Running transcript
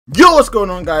Yo, what's going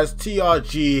on, guys?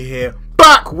 TRG here,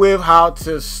 back with how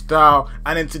to style.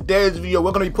 And in today's video,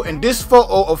 we're going to be putting this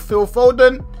photo of Phil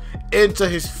Foden into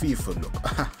his FIFA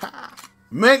look.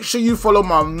 Make sure you follow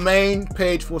my main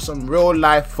page for some real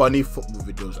life funny football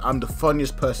videos. I'm the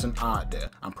funniest person out there.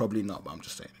 I'm probably not, but I'm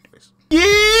just saying anyways.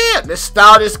 Yeah, let's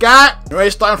style this guy.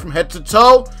 Already starting from head to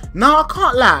toe. Now, I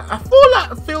can't lie, I feel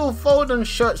like Phil Foden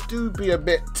shirts do be a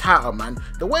bit tighter, man.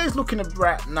 The way he's looking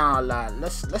right now, like,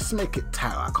 let's make it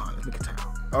tighter. Let's make it tighter.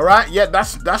 Alright, yeah,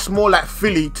 that's more like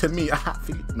Philly to me.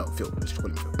 Philly, no, Phil, let's call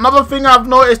him Phil. Another thing I've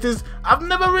noticed is I've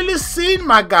never really seen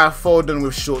my guy Foden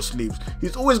with short sleeves.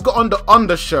 He's always got on the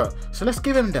undershirt. So let's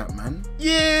give him that, man.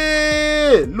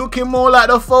 Yeah, looking more like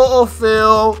the photo,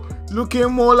 Phil.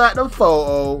 Looking more like the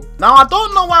photo. Now, I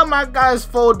don't know why my guy's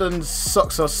Foden's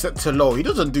socks are set to low. He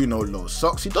doesn't do no low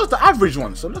socks. He does the average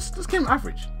one. So let's give him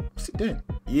average. What's he doing?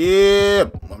 Yeah,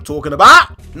 what I'm talking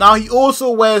about. Now, he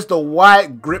also wears the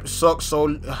white grip socks. So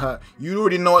you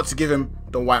already know what to give him.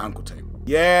 The white ankle tape.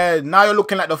 Yeah, now you're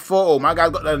looking like the photo. My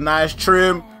guy's got the nice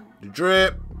trim, the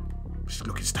drip. Just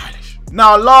looking stylish.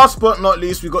 Now, last but not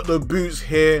least, we got the boots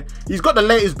here. He's got the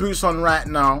latest boots on right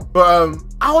now. But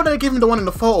I want to give him the one in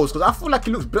the photos because I feel like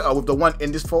he looks better with the one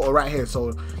in this photo right here.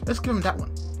 So let's give him that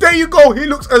one. There you go. He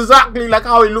looks exactly like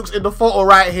how he looks in the photo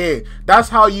right here. That's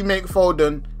how you make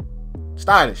Foden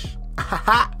stylish.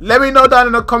 Let me know down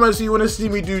in the comments who you want to see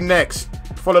me do next.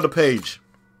 Follow the page.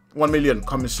 1 million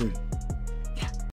coming soon.